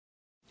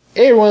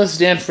Hey everyone, this is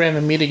Dan from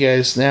Random Media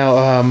Guys.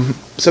 Now,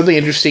 something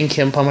interesting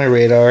came up on my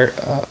radar.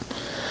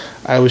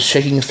 I was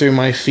checking through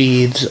my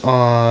feeds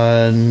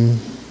on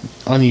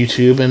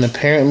YouTube, and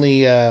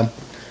apparently,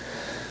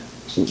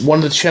 one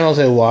of the channels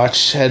I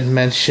watched had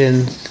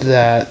mentioned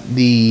that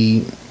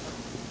the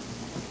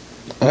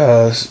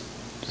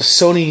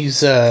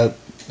Sony's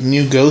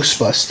new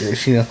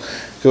Ghostbusters,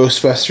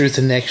 Ghostbusters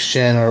the Next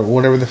Gen, or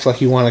whatever the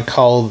fuck you want to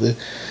call it,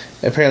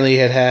 apparently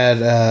it had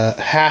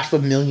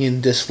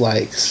 500,000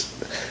 dislikes.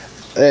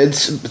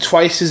 It's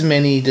twice as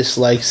many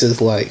dislikes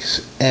as likes,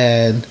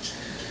 and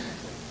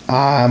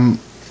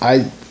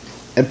I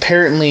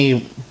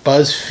apparently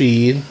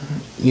BuzzFeed,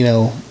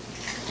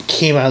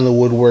 came out of the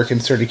woodwork and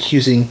started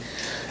accusing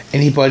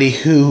anybody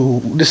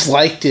who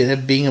disliked it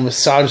of being a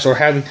misogynist or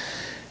having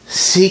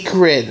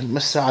secret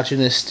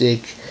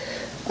misogynistic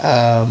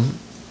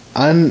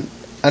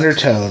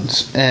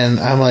undertones. And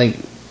I'm like,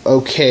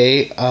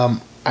 okay,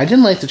 I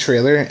didn't like the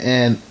trailer,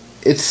 and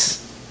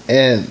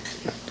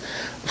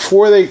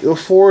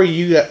before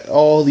you got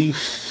all the,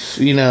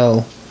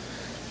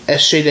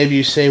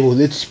 SJW say, well,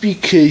 it's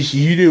because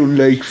you don't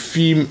like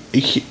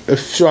a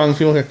strong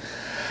female character.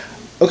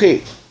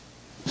 Okay,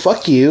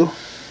 fuck you,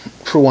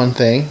 for one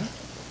thing.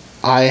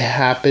 I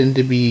happen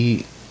to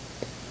be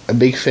a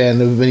big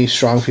fan of many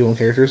strong female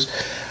characters.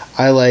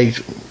 In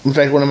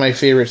fact, one of my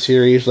favorite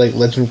series, like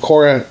Legend of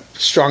Korra,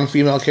 strong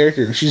female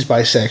character. She's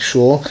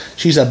bisexual.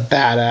 She's a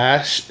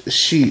badass.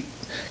 She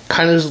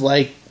kind of is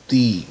like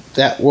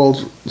that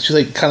world. She's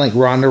kind of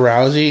like Ronda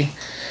Rousey.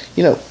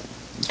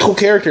 Cool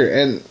character.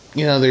 And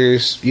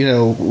there's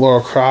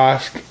Laura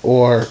Croft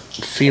or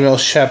Female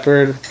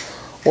Shepherd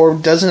or a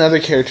dozen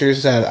other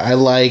characters that I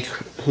like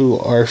who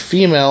are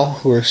female.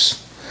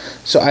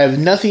 So I have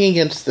nothing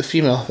against the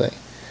female thing.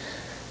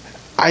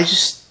 I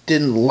just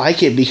didn't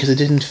like it because it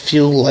didn't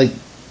feel like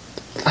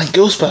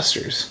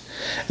Ghostbusters.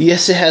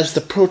 Yes, it has the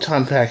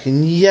proton pack,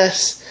 and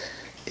yes,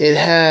 it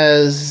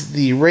has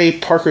the Ray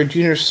Parker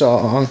Jr.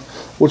 song,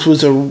 which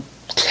was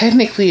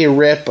technically a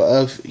rip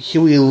of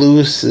Huey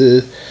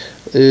Lewis's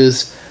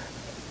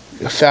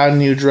Found a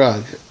New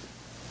Drug.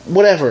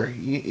 Whatever,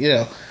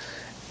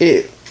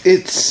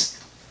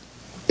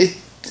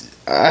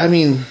 I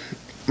mean,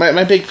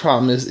 my big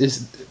problem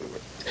is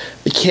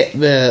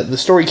the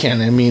story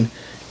canon. I mean,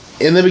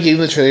 in the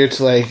beginning of the trailer, it's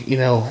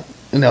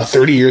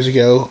 30 years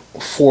ago,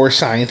 4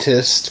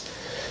 scientists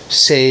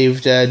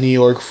saved New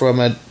York from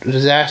a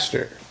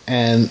disaster,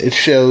 and it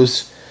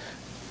shows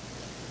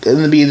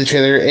in the beginning of the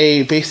trailer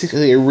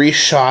basically a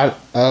reshot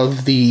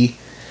of the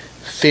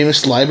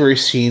famous library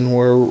scene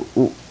where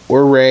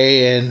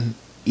Ray and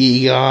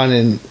Egon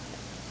and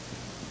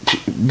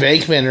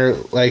Venkman are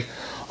like,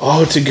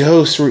 "Oh, it's a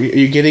ghost. Are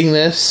you getting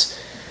this?"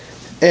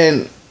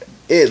 And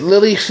it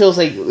literally feels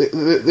like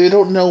they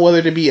don't know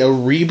whether to be a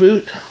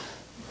reboot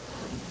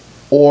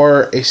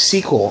or a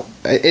sequel.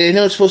 I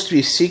know it's supposed to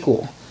be a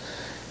sequel,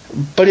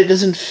 but it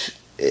doesn't.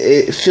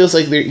 It feels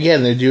like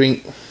they're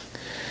doing.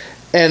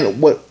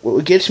 And what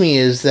gets me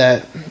is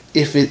that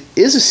if it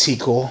is a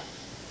sequel,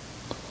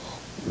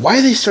 why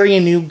are they starting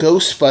a new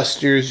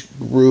Ghostbusters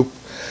group?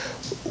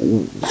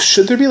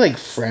 Should there be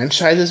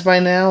franchises by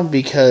now?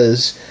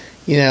 Because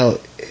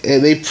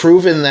they've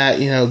proven that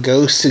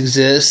ghosts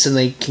exist and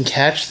they can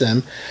catch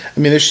them. I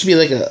mean, there should be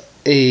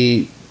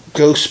a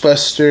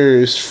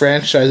Ghostbusters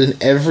franchise in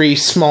every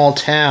small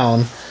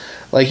town.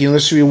 There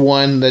should be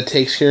one that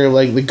takes care of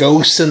the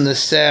ghosts in the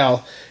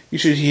South. You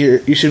should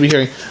be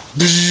hearing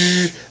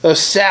the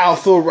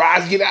South will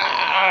rise,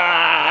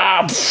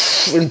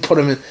 and put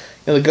them in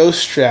the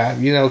ghost trap.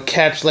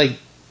 Catch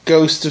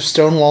Ghost of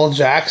Stonewall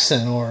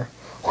Jackson or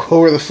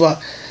whoever the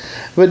fuck.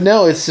 But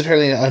no, it's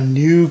apparently a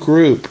new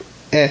group.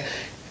 And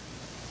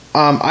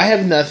I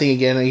have nothing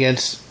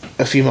against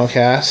a female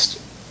cast.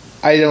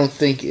 I don't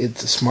think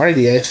it's a smart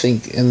idea. I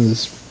think in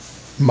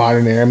this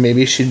modern era,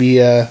 maybe it should be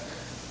a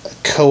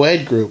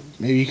co-ed group.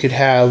 Maybe you could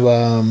have,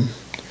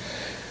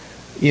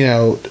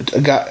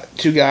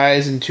 2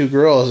 guys and 2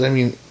 girls. I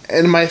mean,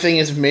 and my thing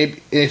is,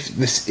 maybe if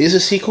this is a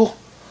sequel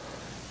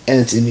and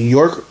it's in New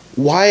York,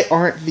 why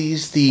aren't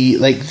these the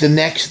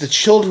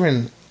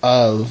children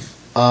of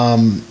the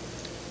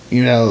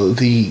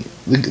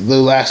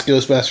last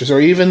Ghostbusters, or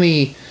even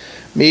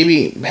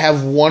maybe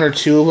have 1 or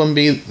 2 of them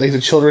be the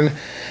children, and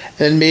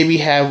then maybe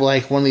have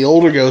one of the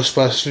older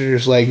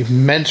Ghostbusters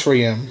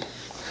mentoring him,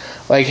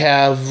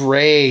 have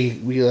Ray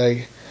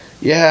be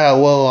yeah,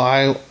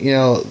 well,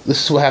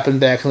 this is what happened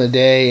back in the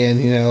day,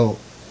 and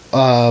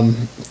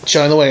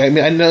showing the way. I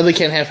mean, I know they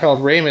can't have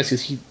Harold Ramis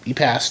because he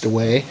passed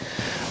away,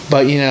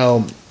 but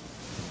I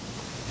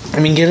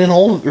mean, get an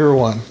older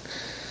one.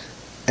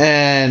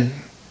 And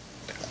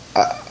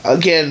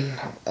again,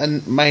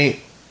 my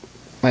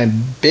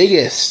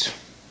biggest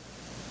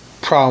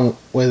problem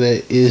with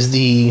it is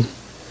the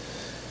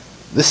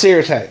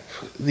stereotype.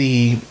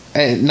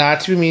 And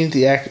not to be mean to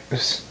the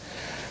actors,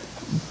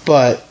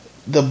 but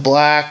the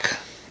black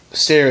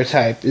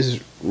stereotype is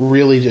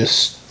really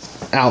just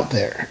out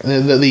there.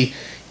 The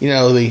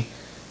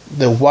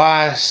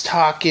wise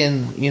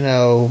talking,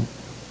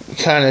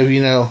 kind of,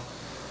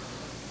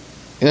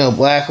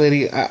 black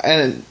lady,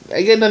 and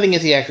I get nothing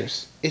against the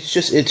actors. It's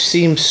just, it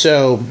seems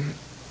so,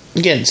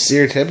 again,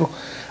 stereotypical.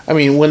 I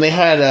mean, when they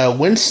had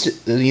Winston,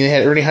 they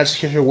had Ernie Hudson's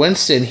character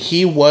Winston,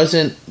 he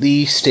wasn't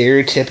the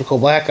stereotypical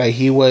black guy.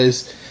 He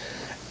was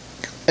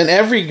an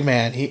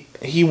everyman.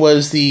 He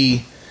was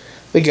the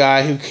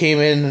guy who came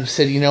in and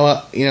said, you know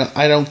what,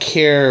 I don't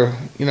care,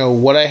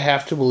 what I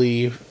have to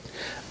believe.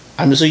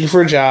 I'm just looking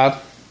for a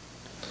job,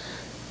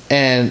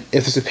 and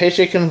if there's a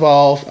paycheck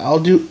involved, I'll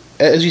do,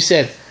 as you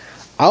said,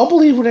 I'll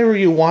believe whatever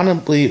you want to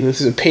believe if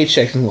there's a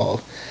paycheck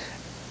involved.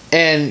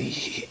 And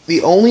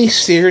the only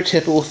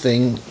stereotypical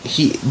thing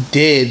he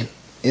did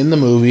in the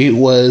movie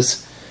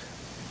was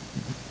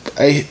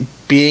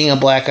being a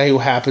black guy who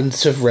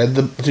happens to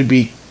have to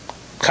be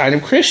kind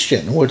of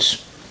Christian,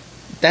 which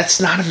that's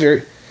not a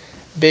very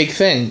big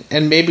thing.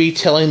 And maybe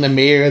telling the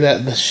mayor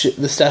that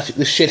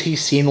the shit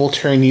he's seen will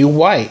turn you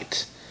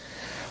white.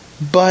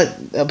 But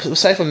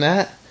aside from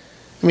that,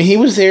 I mean, he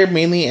was there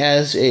mainly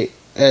as a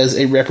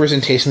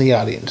representation of the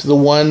audience. The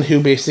one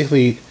who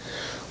basically,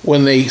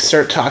 when they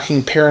start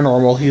talking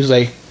paranormal, he was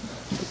like,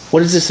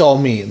 what does this all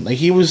mean? Like,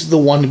 he was the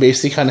one who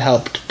basically kind of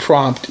helped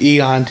prompt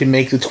Eon to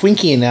make the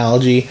Twinkie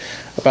analogy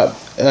about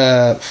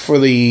for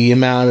the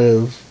amount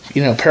of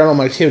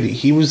paranormal activity.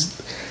 He was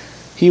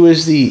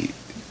the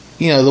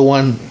the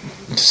one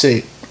to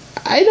say,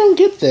 I don't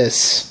get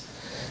this,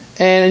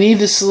 and I need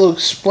this to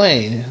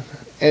explain.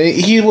 And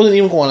he wasn't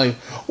even going like,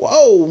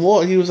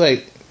 whoa. He was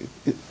like,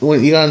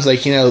 when Egon's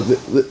like,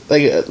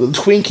 like a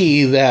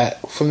Twinkie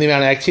that from the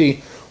amount of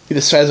activity be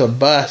the size of a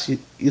bus.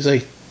 He's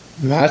like,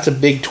 no, that's a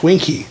big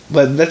Twinkie.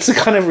 But that's the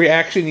kind of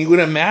reaction you would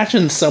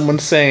imagine someone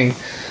saying.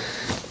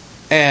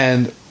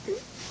 And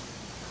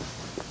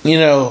I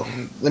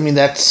mean,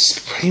 that's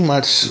pretty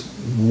much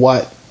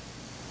what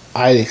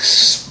I'd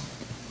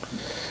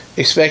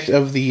expect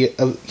of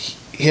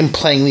him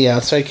playing the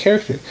outside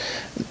character,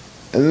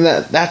 and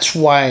that's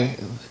why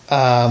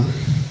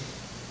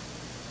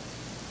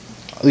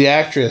the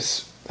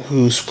actress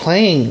who's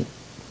playing,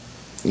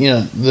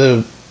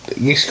 the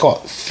you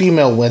call it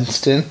female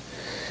Winston,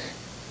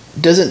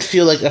 doesn't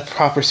feel like a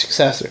proper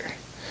successor,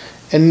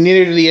 and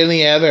neither do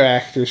any other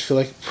actors feel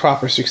like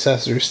proper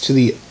successors to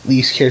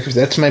these characters.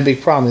 That's my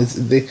big problem,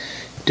 is they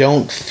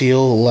don't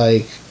feel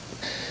like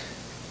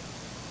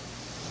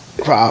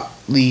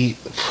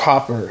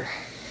proper.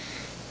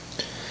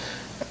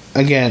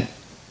 Again,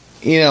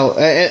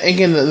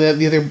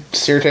 the other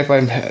stereotype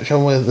I'm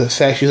showing with the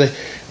fact she's like,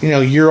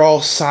 you're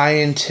all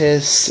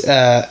scientists,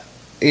 and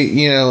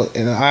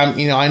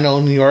I know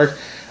New York.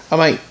 I'm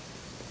like,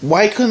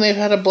 why couldn't they have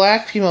had a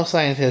black female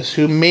scientist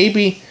who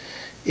maybe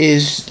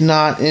is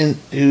not in,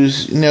 who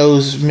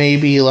knows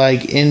maybe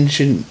like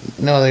engine?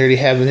 No, they already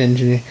have an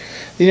engineer.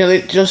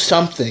 They just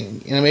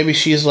something. Maybe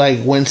she's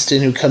like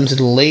Winston who comes in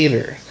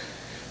later.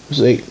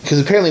 Because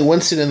apparently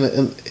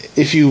Winston,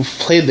 if you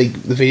played the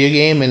video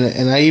game,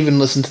 and I even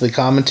listened to the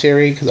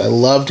commentary because I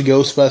loved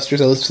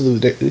Ghostbusters. I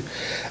listened to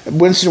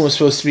Winston was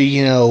supposed to be,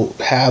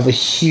 have a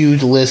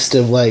huge list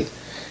of like,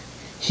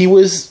 he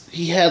was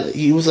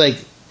like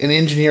an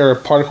engineer or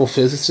a particle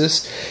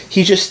physicist.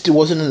 He just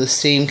wasn't in the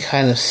same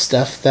kind of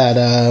stuff that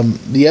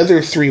the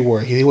other three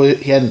were. He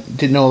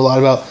didn't know a lot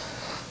about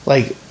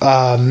like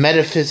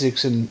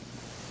metaphysics and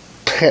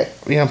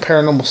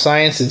paranormal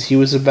sciences. He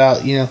was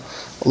about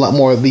a lot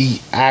more of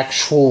the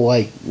actual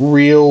like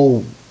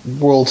real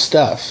world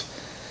stuff.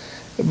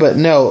 But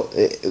no,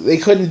 they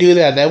couldn't do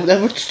that.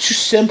 That was too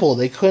simple.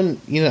 They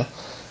couldn't.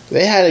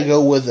 They had to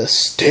go with a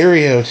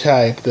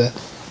stereotype. The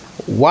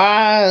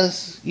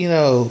wise,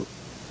 New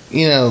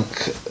York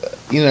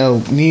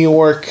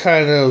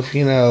kind of,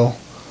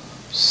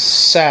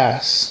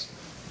 sass,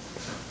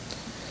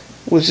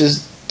 which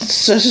is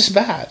just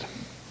bad.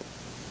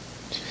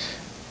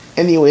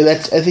 Anyway,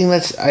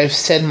 I've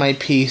said my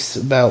piece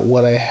about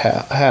what I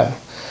have.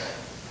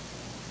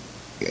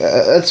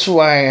 That's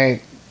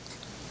why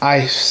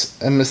I'm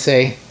gonna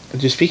say,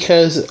 just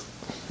because,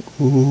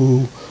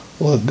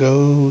 what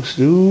goes,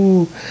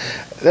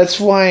 that's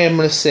why I'm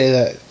gonna say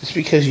that just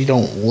because you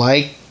don't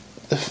like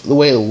the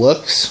way it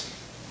looks,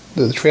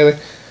 the trailer,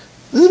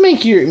 doesn't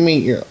make you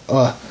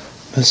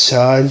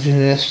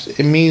misogynist.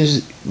 It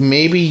means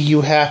maybe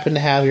you happen to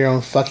have your own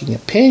fucking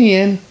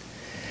opinion,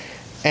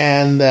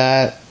 and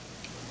that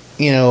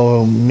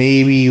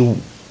maybe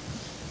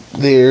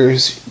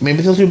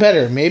they'll do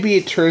better. Maybe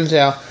it turns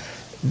out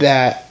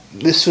that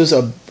this was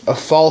a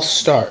false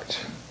start,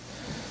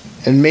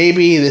 and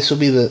maybe this will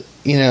be the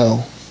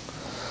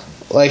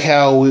like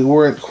how we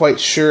weren't quite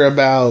sure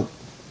about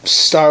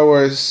Star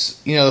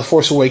Wars, The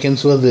Force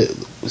Awakens,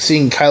 with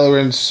seeing Kylo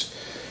Ren's,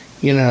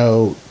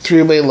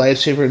 three-blade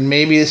lightsaber, and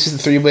maybe this is the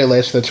three-blade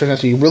lightsaber that turns out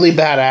to be really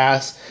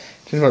badass,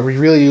 turns out to be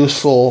really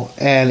useful,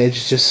 and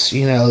it's just,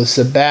 it's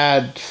a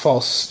bad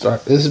false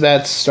start. This is a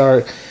bad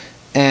start,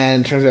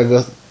 and it turns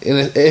out,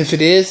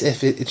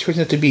 if it turns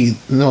out to be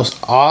the most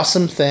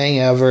awesome thing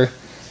ever,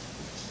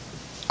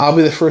 I'll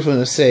be the first one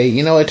to say,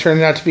 it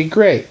turned out to be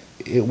great.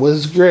 It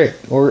was great,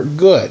 or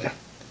good.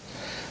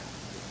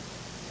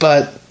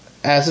 But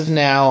as of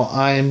now,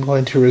 I'm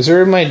going to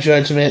reserve my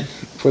judgment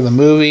for the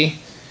movie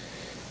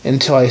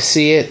until I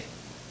see it.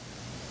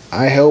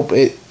 I hope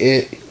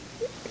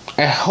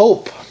I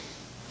hope,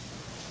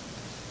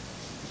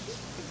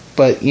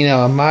 but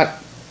I'm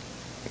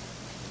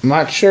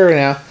not sure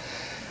now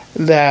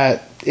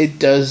that it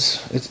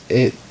does.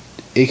 It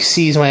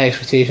exceeds my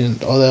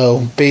expectations.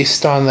 Although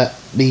based on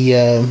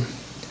the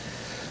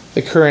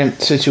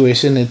current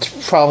situation,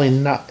 it's probably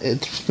not.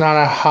 It's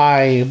not a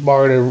high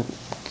bar to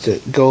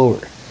go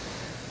over.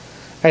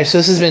 Alright, so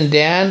this has been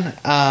Dan.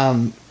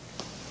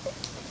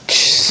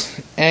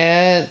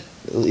 And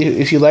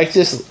if you like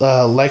this,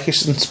 like and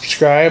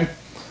subscribe.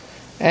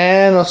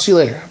 And I'll see you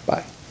later.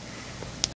 Bye.